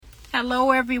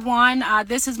Hello, everyone.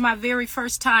 This is my very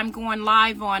first time going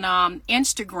live on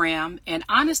Instagram. And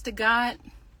honest to God,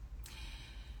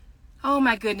 oh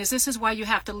my goodness, this is why you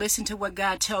have to listen to what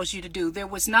God tells you to do. There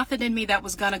was nothing in me that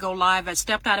was going to go live. I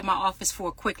stepped out of my office for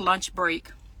a quick lunch break.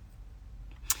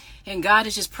 And God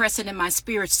is just pressing in my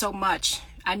spirit so much.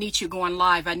 I need you going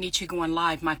live. I need you going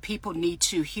live. My people need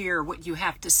to hear what you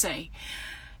have to say.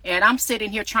 And I'm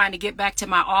sitting here trying to get back to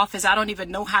my office. I don't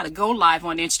even know how to go live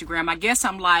on Instagram. I guess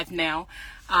I'm live now.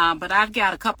 But I've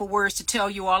got a couple words to tell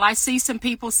you all. I see some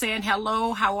people saying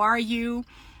hello. How are you?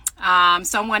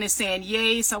 Someone is saying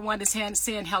yay. Someone is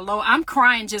saying hello. I'm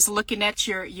crying just looking at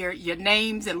your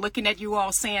names and looking at you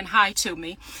all saying hi to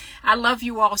me. I love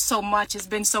you all so much. It's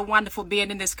been so wonderful being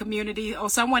in this community. Oh,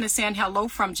 someone is saying hello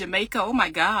from Jamaica. Oh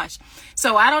my gosh.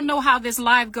 So I don't know how this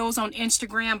live goes on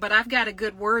Instagram, but I've got a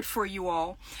good word for you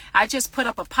all. I just put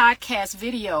up a podcast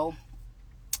video.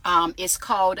 It's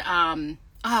called,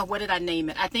 what did I name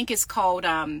it? I think it's called,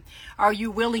 Are You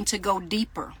Willing to Go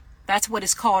Deeper? That's what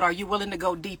it's called. Are you willing to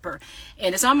go deeper?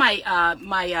 And it's on my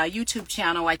YouTube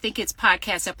channel. I think it's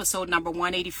podcast episode number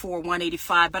 184,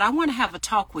 185. But I want to have a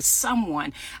talk with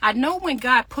someone. I know when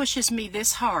God pushes me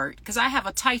this hard, because I have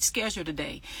a tight schedule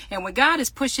today. And when God is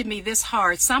pushing me this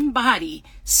hard, somebody,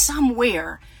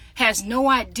 somewhere, has no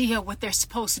idea what they're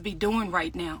supposed to be doing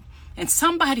right now. And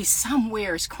somebody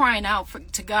somewhere is crying out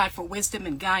to God for wisdom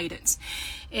and guidance.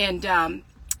 And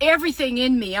everything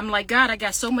in me, I'm like, God, I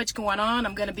got so much going on.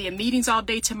 I'm going to be in meetings all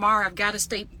day tomorrow. I've got to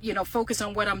stay, focused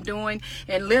on what I'm doing.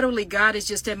 And literally, God is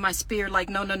just in my spirit, like,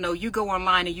 no, you go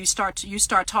online and you start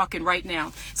talking right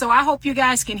now. So I hope you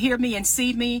guys can hear me and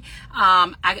see me.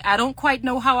 I don't quite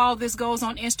know how all this goes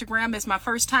on Instagram. It's my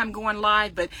first time going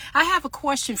live, but I have a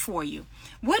question for you.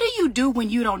 What do you do when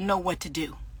you don't know what to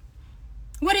do?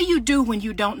 What do you do when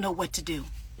you don't know what to do?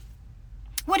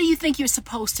 What do you think you're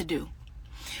supposed to do?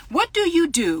 What do you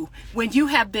do when you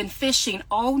have been fishing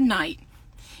all night?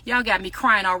 Y'all got me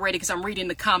crying already because I'm reading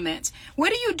the comments.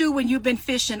 What do you do when you've been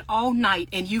fishing all night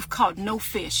and you've caught no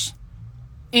fish?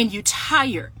 And you're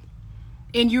tired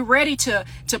and you're ready to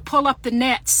pull up the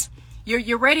nets.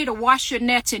 You're ready to wash your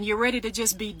nets and you're ready to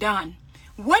just be done.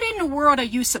 What in the world are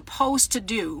you supposed to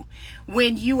do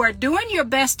when you are doing your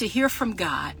best to hear from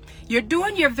God? You're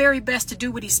doing your very best to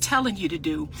do what he's telling you to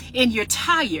do, and you're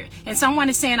tired. And someone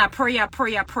is saying, I pray.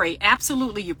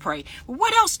 Absolutely, you pray.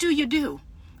 What else do you do?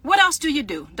 What else do you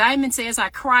do? Diamond says, I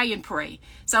cry and pray.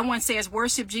 Someone says,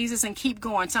 worship Jesus and keep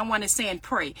going. Someone is saying,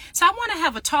 pray. So I want to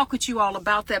have a talk with you all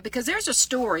about that because there's a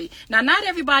story. Now, not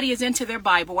everybody is into their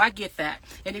Bible. I get that.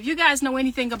 And if you guys know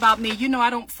anything about me, you know I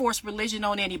don't force religion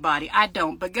on anybody. I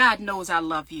don't. But God knows I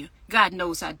love you. God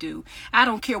knows I do. I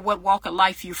don't care what walk of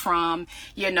life you're from,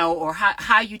 or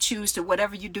how you choose to,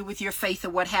 whatever you do with your faith or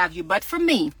what have you. But for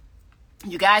me,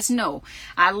 you guys know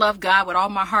I love God with all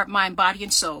my heart, mind, body,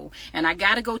 and soul. And I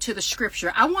got to go to the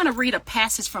scripture. I want to read a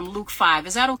passage from Luke 5.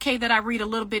 Is that okay that I read a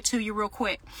little bit to you real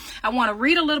quick? I want to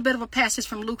read a little bit of a passage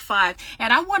from Luke 5.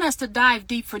 And I want us to dive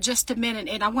deep for just a minute.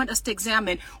 And I want us to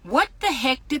examine what the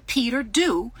heck did Peter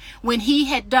do when he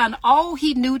had done all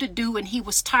he knew to do and he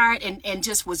was tired and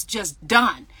just was just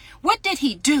done. What did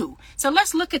he do? So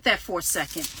let's look at that for a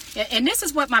second. And this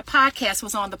is what my podcast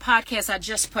was on, the podcast I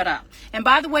just put up. And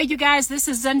by the way, you guys, this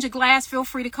is Zenja Glass. Feel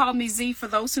free to call me Z for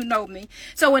those who know me.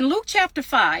 So in Luke chapter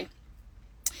 5,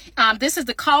 this is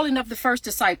the calling of the first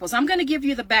disciples. I'm going to give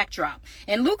you the backdrop.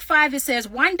 In Luke 5, it says,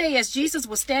 one day as Jesus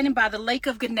was standing by the lake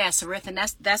of Gennesareth, and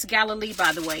that's Galilee,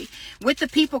 by the way, with the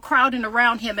people crowding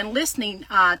around him and listening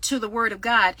to the word of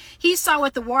God, he saw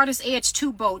at the water's edge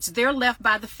 2 boats there left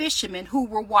by the fishermen who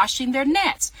were washing their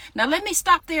nets. Now, let me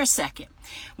stop there a second.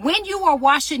 When you are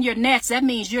washing your nets, that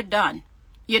means you're done.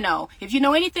 If you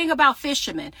know anything about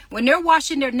fishermen, when they're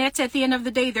washing their nets at the end of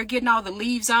the day, they're getting all the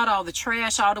leaves out, all the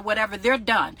trash, all the whatever, they're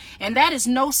done. And that is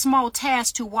no small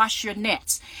task to wash your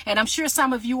nets. And I'm sure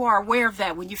some of you are aware of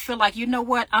that when you feel like, you know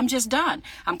what, I'm just done.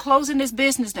 I'm closing this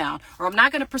business down, or I'm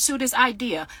not going to pursue this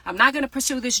idea. I'm not going to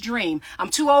pursue this dream. I'm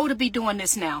too old to be doing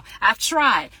this now. I've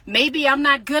tried. Maybe I'm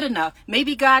not good enough.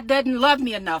 Maybe God doesn't love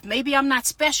me enough. Maybe I'm not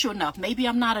special enough. Maybe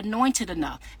I'm not anointed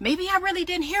enough. Maybe I really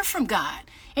didn't hear from God.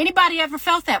 Anybody ever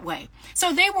felt that way?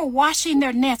 So they were washing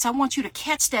their nets. I want you to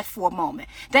catch that for a moment.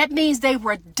 That means they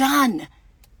were done.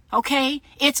 Okay?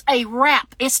 It's a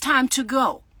wrap. It's time to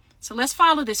go. So let's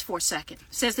follow this for a second.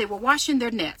 It says they were washing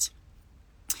their nets.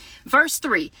 Verse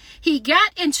 3, he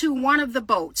got into one of the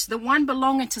boats, the one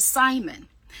belonging to Simon,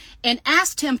 and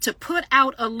asked him to put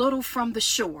out a little from the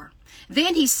shore.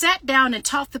 Then he sat down and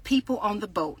taught the people on the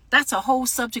boat. That's a whole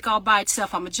subject all by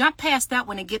itself. I'm going to jump past that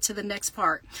one and get to the next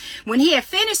part. When he had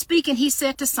finished speaking, he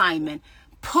said to Simon,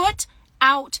 put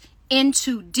out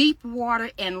into deep water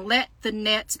and let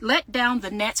down the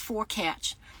nets for a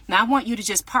catch. Now I want you to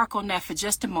just park on that for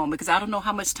just a moment, because I don't know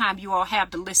how much time you all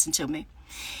have to listen to me.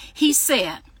 He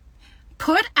said,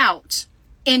 put out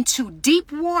into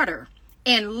deep water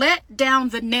and let down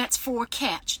the nets for a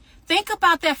catch. Think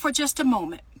about that for just a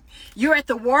moment. You're at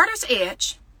the water's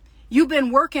edge. You've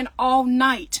been working all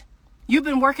night. You've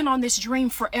been working on this dream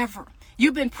forever.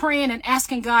 You've been praying and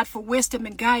asking God for wisdom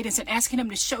and guidance and asking him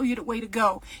to show you the way to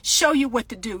go, show you what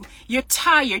to do. You're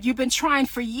tired. You've been trying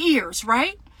for years,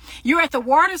 right? You're at the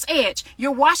water's edge.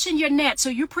 You're washing your net, so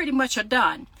you pretty much are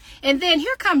done. And then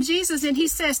here comes Jesus, and he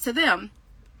says to them,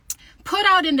 put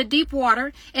out in the deep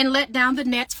water and let down the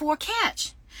nets for a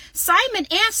catch. Simon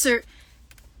answered,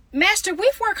 Master,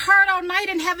 we've worked hard all night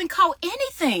and haven't caught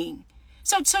anything.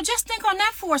 So just think on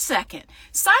that for a second.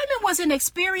 Simon was an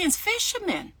experienced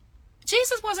fisherman.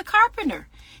 Jesus was a carpenter.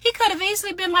 He could have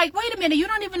easily been like, wait a minute, you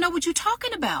don't even know what you're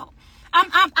talking about.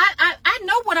 I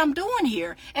know what I'm doing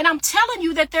here. And I'm telling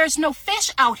you that there's no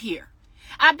fish out here.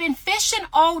 I've been fishing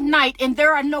all night and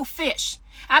there are no fish.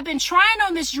 I've been trying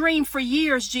on this dream for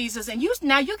years, Jesus. And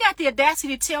now you got the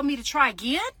audacity to tell me to try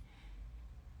again?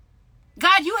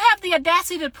 God, you have the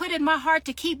audacity to put in my heart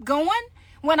to keep going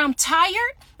when I'm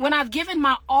tired, when I've given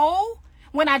my all,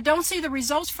 when I don't see the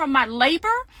results from my labor,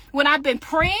 when I've been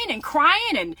praying and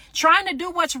crying and trying to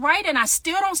do what's right and I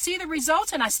still don't see the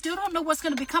results and I still don't know what's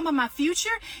going to become of my future.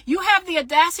 You have the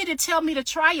audacity to tell me to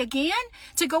try again,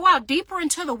 to go out deeper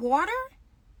into the water.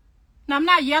 Now, I'm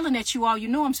not yelling at you all. You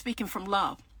know I'm speaking from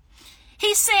love.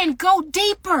 He's saying go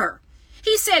deeper.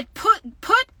 He said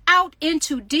put out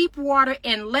into deep water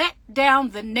and let down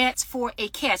the nets for a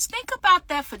catch. Think about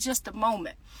that for just a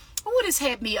moment. Oh, this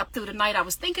had me up through the night. I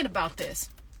was thinking about this.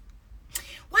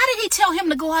 Why did he tell him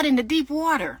to go out into deep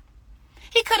water?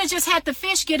 He could have just had the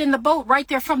fish get in the boat right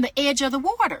there from the edge of the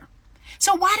water.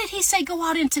 So why did he say go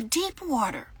out into deep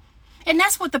water? And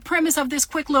that's what the premise of this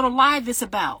quick little live is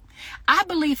about. I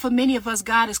believe for many of us,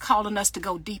 God is calling us to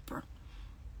go deeper.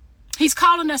 He's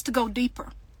calling us to go deeper.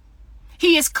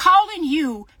 He is calling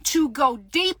you to go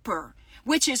deeper,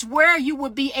 which is where you will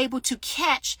be able to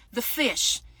catch the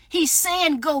fish. He's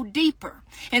saying go deeper.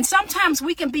 And sometimes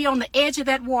we can be on the edge of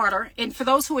that water. And for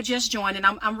those who are just joining,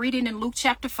 I'm reading in Luke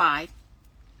chapter 5.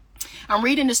 I'm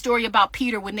reading the story about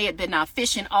Peter when they had been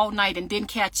fishing all night and didn't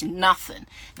catch nothing.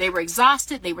 They were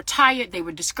exhausted. They were tired. They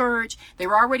were discouraged. They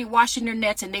were already washing their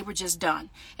nets and they were just done.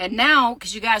 And now,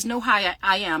 because you guys know how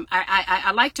I am,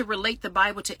 I like to relate the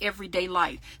Bible to everyday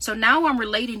life. So now I'm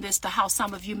relating this to how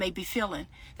some of you may be feeling.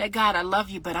 That God, I love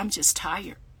you, but I'm just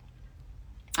tired.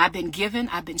 I've been giving.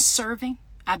 I've been serving.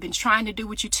 I've been trying to do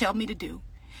what you tell me to do.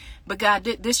 But God,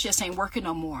 this just ain't working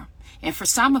no more. And for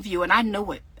some of you, and I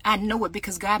know it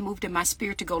because God moved in my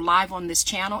spirit to go live on this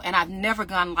channel, and I've never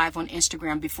gone live on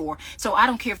Instagram before. So I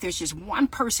don't care if there's just one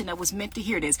person that was meant to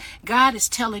hear this. God is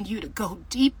telling you to go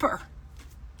deeper.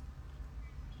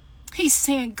 He's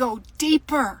saying go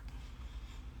deeper.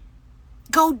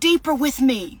 Go deeper with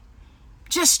me.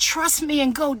 Just trust me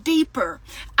and go deeper.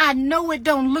 I know it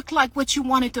don't look like what you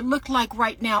want it to look like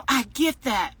right now. I get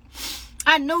that.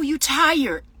 I know you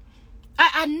tired.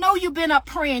 I know you've been up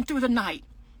praying through the night.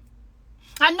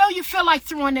 I know you feel like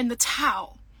throwing in the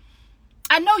towel.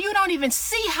 I know you don't even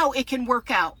see how it can work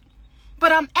out.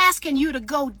 But I'm asking you to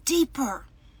go deeper.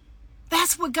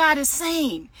 That's what God is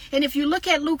saying. And if you look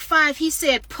at Luke 5, he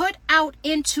said, put out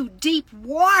into deep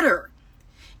water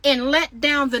and let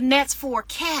down the nets for a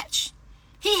catch.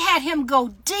 He had him go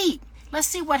deep. Let's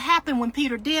see what happened when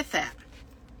Peter did that.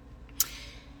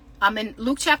 I'm in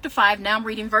Luke chapter 5. Now I'm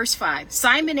reading verse 5.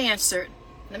 Simon answered,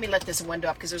 let me let this window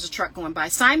up because there's a truck going by.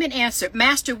 Simon answered,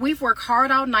 Master, we've worked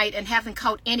hard all night and haven't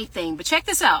caught anything. But check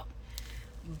this out.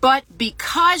 But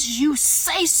because you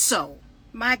say so,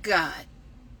 my God,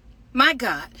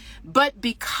 but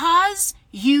because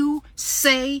you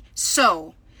say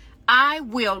so, I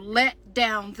will let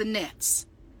down the nets.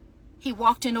 He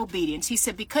walked in obedience. He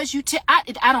said, because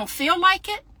I don't feel like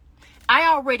it. I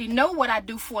already know what I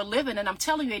do for a living, and I'm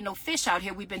telling you, ain't no fish out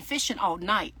here. We've been fishing all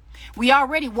night. We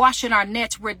already washing our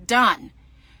nets. We're done.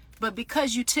 But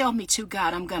because you tell me to,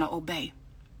 God, I'm going to obey.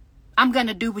 I'm going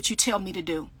to do what you tell me to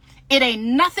do. It ain't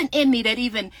nothing in me that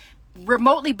even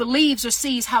remotely believes or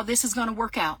sees how this is going to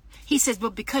work out. He says,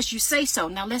 but because you say so.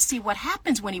 Now let's see what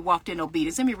happens when he walked in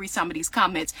obedience. Let me read some of these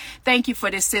comments. Thank you for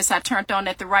this, sis. I turned on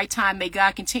at the right time. May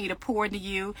God continue to pour into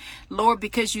you. Lord,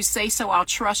 because you say so, I'll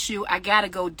trust you. I got to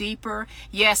go deeper.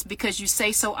 Yes, because you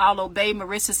say so, I'll obey.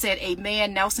 Marissa said,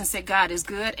 amen. Nelson said, God is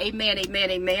good. Amen, amen,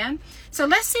 amen. So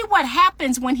let's see what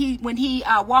happens when he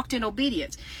walked in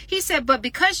obedience. He said, but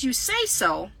because you say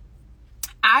so,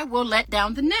 I will let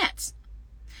down the nets.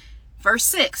 Verse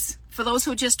 6. For those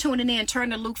who are just tuning in,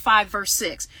 turn to Luke 5, verse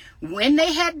 6. When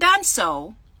they had done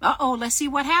so, let's see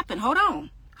what happened. Hold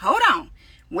on.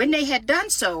 When they had done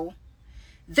so,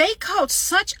 they caught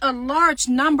such a large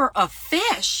number of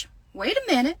fish, wait a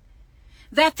minute,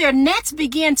 that their nets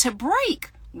began to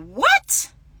break.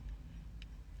 What?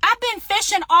 I've been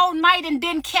fishing all night and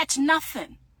didn't catch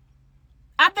nothing.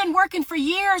 I've been working for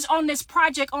years on this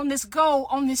project, on this goal,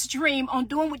 on this dream, on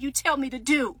doing what you tell me to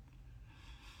do.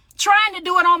 Trying to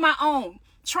do it on my own.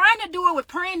 Trying to do it with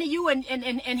praying to you and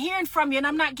hearing from you, and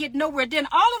I'm not getting nowhere. Then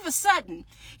all of a sudden,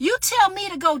 you tell me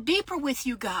to go deeper with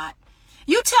you, God.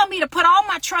 You tell me to put all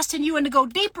my trust in you and to go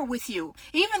deeper with you,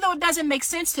 even though it doesn't make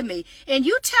sense to me. And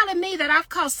you telling me that I've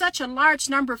caught such a large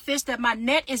number of fish that my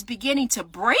net is beginning to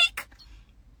break?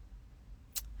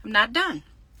 I'm not done.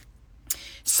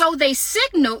 So they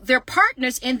signaled their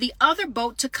partners in the other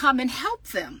boat to come and help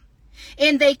them.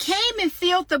 And they came and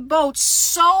filled the boat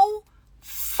so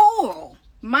full,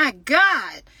 my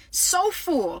God, so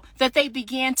full that they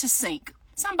began to sink.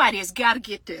 Somebody has got to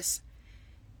get this.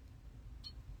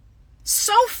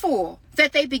 So full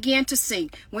that they began to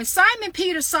sink. When Simon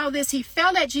Peter saw this, he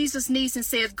fell at Jesus' knees and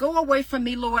said, "Go away from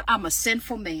me, Lord, I'm a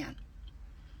sinful man."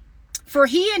 For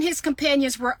he and his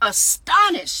companions were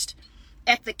astonished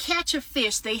at the catch of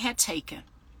fish they had taken.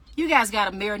 You guys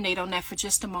got to marinate on that for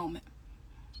just a moment.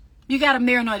 You got to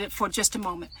marinate it for just a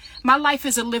moment. My life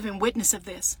is a living witness of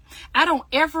this. I don't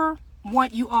ever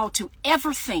want you all to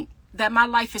ever think that my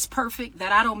life is perfect,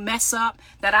 that I don't mess up,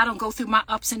 that I don't go through my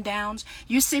ups and downs.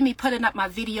 You see me putting up my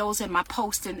videos and my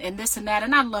posts and this and that,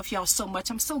 and I love y'all so much.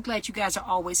 I'm so glad you guys are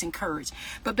always encouraged.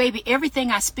 But baby, everything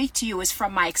I speak to you is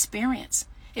from my experience.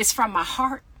 It's from my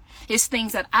heart. It's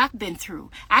things that I've been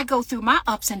through. I go through my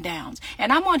ups and downs,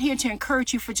 and I'm on here to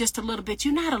encourage you for just a little bit.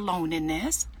 You're not alone in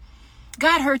this.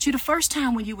 God heard you the first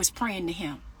time when you was praying to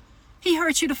him. He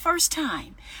heard you the first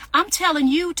time. I'm telling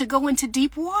you to go into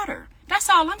deep water. That's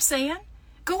all I'm saying.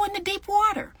 Go into deep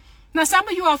water. Now, some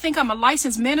of you all think I'm a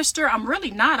licensed minister. I'm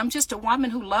really not. I'm just a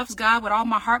woman who loves God with all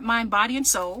my heart, mind, body, and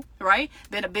soul, right?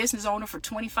 Been a business owner for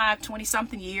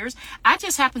 20-something years. I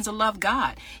just happen to love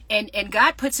God. And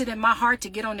God puts it in my heart to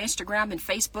get on Instagram and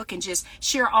Facebook and just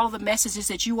share all the messages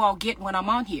that you all get when I'm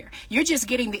on here. You're just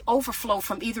getting the overflow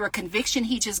from either a conviction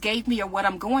he just gave me or what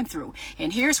I'm going through.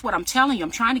 And here's what I'm telling you.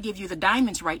 I'm trying to give you the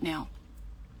diamonds right now.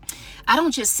 I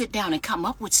don't just sit down and come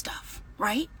up with stuff,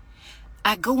 right?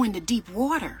 I go into deep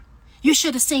water. You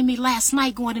should have seen me last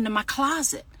night going into my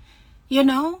closet. You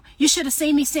know, you should have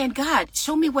seen me saying, God,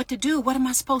 show me what to do. What am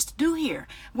I supposed to do here?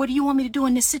 What do you want me to do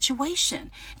in this situation?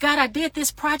 God, I did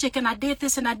this project and I did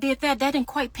this and I did that. That didn't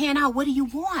quite pan out. What do you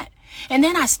want? And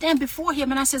then I stand before him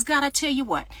and I says, God, I tell you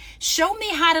what, show me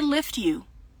how to lift you.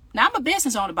 Now, I'm a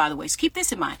business owner, by the way, so keep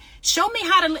this in mind. Show me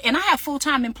how to, and I have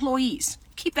full-time employees.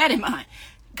 Keep that in mind.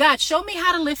 God, show me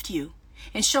how to lift you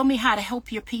and show me how to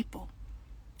help your people.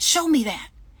 Show me that.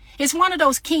 It's one of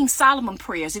those King Solomon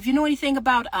prayers. If you know anything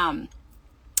about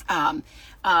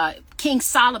King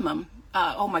Solomon,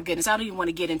 oh my goodness, I don't even want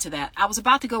to get into that. I was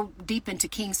about to go deep into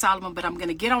King Solomon, but I'm going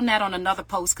to get on that on another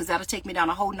post because that'll take me down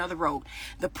a whole nother road.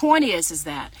 The point is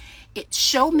that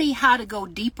show me how to go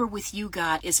deeper with you,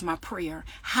 God, is my prayer.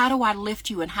 How do I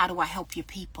lift you and how do I help your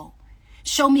people?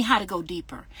 Show me how to go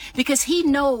deeper, because he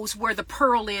knows where the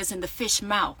pearl is in the fish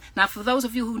mouth. Now, for those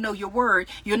of you who know your word,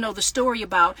 you'll know the story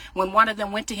about when one of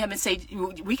them went to him and said,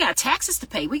 we got taxes to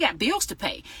pay. We got bills to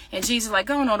pay. And Jesus like,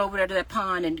 go on over there to that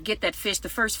pond and get that fish. The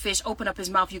first fish, open up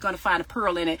his mouth. You're going to find a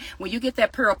pearl in it. When you get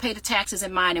that pearl, pay the taxes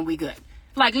in mine and we good.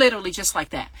 Like literally just like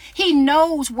that. He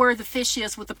knows where the fish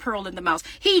is with the pearl in the mouth.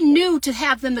 He knew to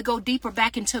have them to go deeper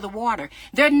back into the water.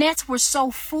 Their nets were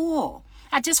so full.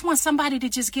 I just want somebody to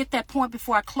just get that point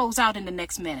before I close out in the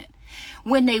next minute.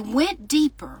 When they went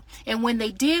deeper and when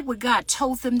they did what God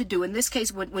told them to do, in this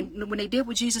case, when they did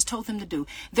what Jesus told them to do,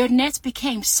 their nets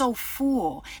became so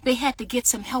full, they had to get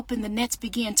some help and the nets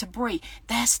began to break.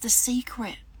 That's the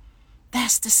secret.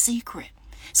 That's the secret.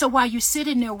 So while you're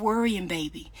sitting there worrying,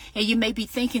 baby, and you may be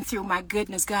thinking through, my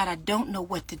goodness, God, I don't know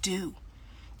what to do.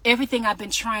 Everything I've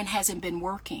been trying hasn't been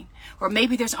working. Or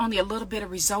maybe there's only a little bit of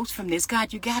results from this.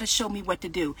 God, you got to show me what to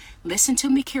do. Listen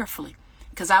to me carefully,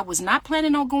 because I was not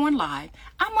planning on going live.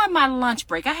 I'm on my lunch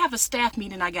break. I have a staff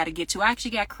meeting I got to get to. I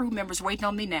actually got crew members waiting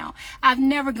on me now. I've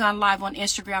never gone live on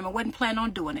Instagram. I wasn't planning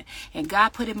on doing it. And God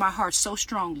put in my heart so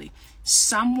strongly,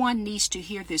 someone needs to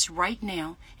hear this right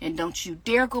now. And don't you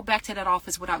dare go back to that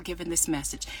office without giving this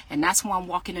message. And that's why I'm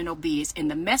walking in obedience.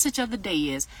 And the message of the day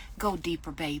is, go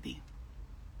deeper, baby.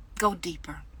 Go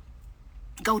deeper.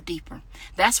 Go deeper.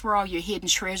 That's where all your hidden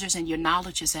treasures and your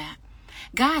knowledge is at.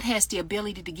 God has the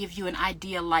ability to give you an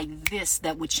idea like this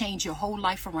that would change your whole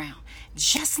life around.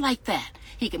 Just like that.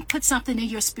 He can put something in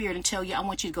your spirit and tell you, I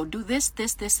want you to go do this,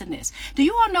 this, this, and this. Do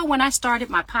you all know when I started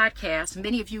my podcast,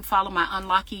 many of you follow my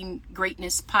Unlocking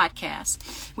Greatness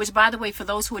podcast, which, by the way, for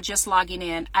those who are just logging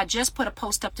in, I just put a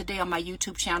post up today on my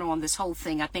YouTube channel on this whole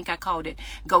thing. I think I called it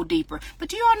Go Deeper. But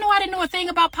do you all know I didn't know a thing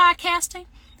about podcasting?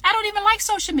 I don't even like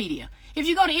social media. If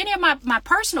you go to any of my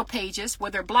personal pages,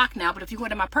 well, they're blocked now, but if you go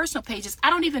to my personal pages, I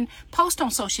don't even post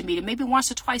on social media, maybe once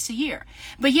or twice a year.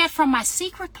 But yet from my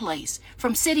secret place,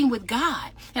 from sitting with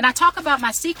God, and I talk about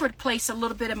my secret place a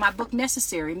little bit in my book,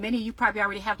 Necessary. Many of you probably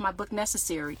already have my book,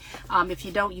 Necessary. If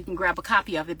you don't, you can grab a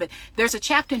copy of it. But there's a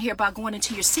chapter in here about going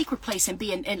into your secret place and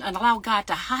and allow God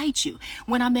to hide you.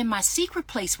 When I'm in my secret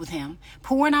place with him,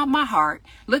 pouring out my heart,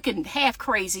 looking half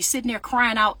crazy, sitting there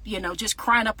crying out, just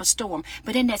crying up a storm.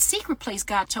 But in that secret place,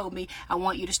 God told me, I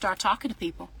want you to start talking to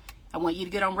people. I want you to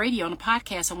get on radio, on a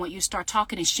podcast. I want you to start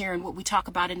talking and sharing what we talk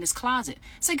about in this closet.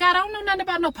 I said, God, I don't know nothing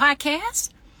about no podcast.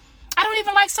 I don't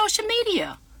even like social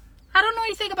media. I don't know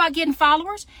anything about getting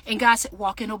followers. And God said,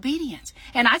 walk in obedience.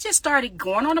 And I just started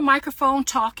going on the microphone,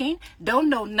 talking. Don't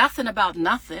know nothing about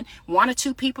nothing. One or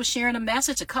two people sharing a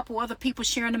message, a couple other people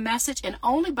sharing a message. And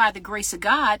only by the grace of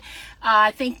God,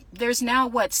 I think there's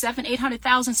now,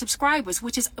 800,000 subscribers,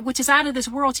 which is out of this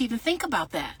world to even think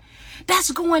about that. That's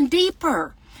going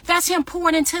deeper. That's him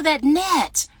pouring into that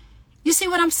net. You see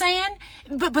what I'm saying?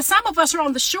 But some of us are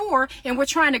on the shore and we're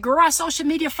trying to grow our social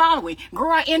media following,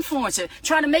 grow our influencer,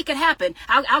 trying to make it happen.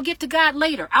 I'll get to God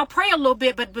later. I'll pray a little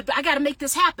bit, but I got to make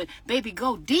this happen. Baby,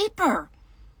 go deeper.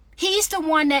 He's the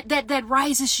one that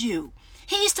rises you.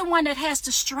 He's the one that has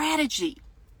the strategy.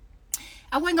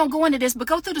 I wasn't going to go into this, but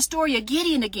go through the story of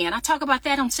Gideon again. I talk about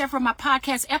that on several of my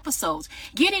podcast episodes.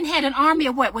 Gideon had an army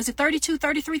of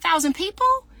 33,000 people?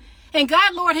 And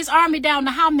God lowered his army down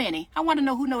to how many? I want to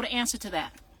know who know the answer to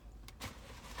that.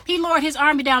 He lowered his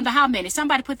army down to how many?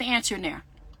 Somebody put the answer in there.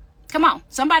 Come on,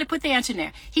 somebody put the answer in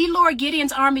there. He lowered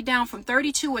Gideon's army down from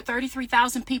 32 or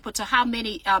 33,000 people to how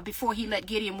many before he let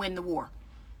Gideon win the war?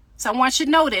 So I want you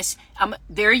to know this.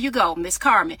 There you go, Miss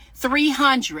Carmen.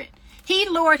 300. He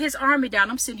lowered his army down.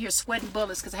 I'm sitting here sweating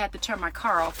bullets because I had to turn my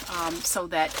car off so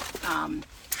that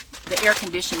the air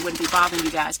conditioning wouldn't be bothering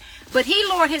you guys. But he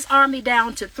lowered his army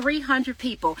down to 300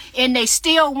 people, and they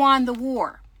still won the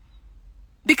war.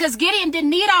 Because Gideon didn't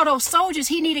need all those soldiers.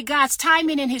 He needed God's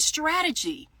timing and his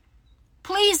strategy.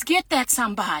 Please get that,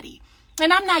 somebody.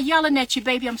 And I'm not yelling at you,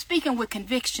 baby. I'm speaking with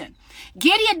conviction.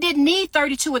 Gideon didn't need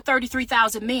 32 or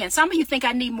 33,000 men. Some of you think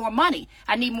I need more money.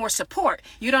 I need more support.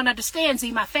 You don't understand,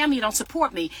 Z. My family don't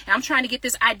support me. And I'm trying to get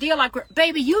this ideal.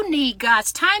 Baby, you need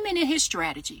God's timing and his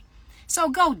strategy. So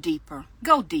go deeper.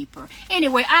 Go deeper.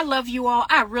 Anyway, I love you all.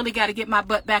 I really got to get my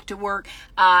butt back to work.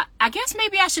 I guess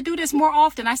maybe I should do this more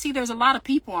often. I see there's a lot of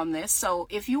people on this. So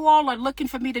if you all are looking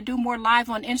for me to do more live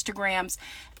on Instagrams,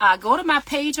 go to my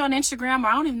page on Instagram.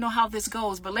 I don't even know how this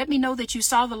goes, but let me know that you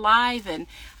saw the live and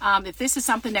if this is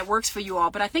something that works for you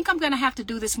all. But I think I'm going to have to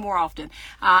do this more often.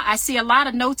 I see a lot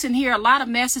of notes in here, a lot of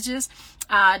messages.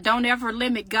 Don't ever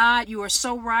limit God. You are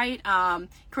so right.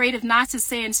 Creative Knots is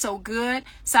saying so good.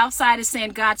 Southside is saying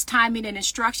God's timing and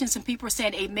instructions. And people are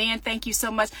saying amen. Thank you so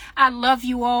much. I love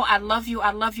you all. I love you.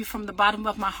 I love you from the bottom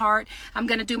of my heart. I'm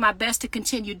going to do my best to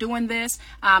continue doing this.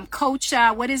 Coach,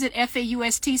 what is it?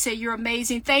 FAUST said you're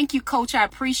amazing. Thank you, Coach. I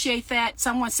appreciate that.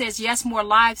 Someone says yes, more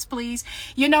lives, please.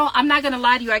 I'm not going to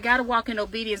lie to you. I got to walk in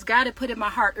obedience. God had put in my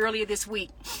heart earlier this week.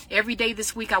 Every day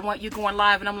this week, I want you going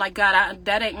live. And I'm like, God,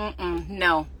 that ain't,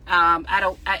 no.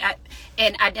 I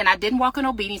didn't walk in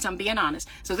obedience. I'm being honest.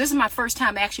 So this is my first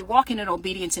time actually walking in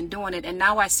obedience and doing it. And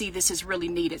now I see this is really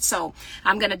needed. So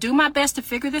I'm going to do my best to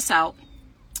figure this out.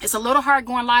 It's a little hard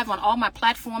going live on all my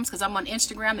platforms because I'm on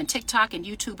Instagram and TikTok and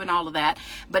YouTube and all of that.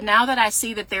 But now that I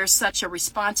see that there's such a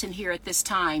response in here at this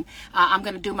time, I'm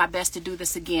going to do my best to do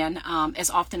this again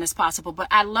as often as possible. But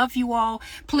I love you all.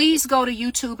 Please go to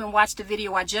YouTube and watch the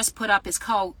video I just put up.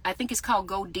 I think it's called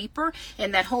Go Deeper.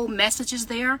 And that whole message is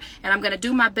there. And I'm going to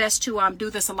do my best to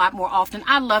do this a lot more often.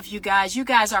 I love you guys. You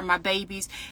guys are my babies.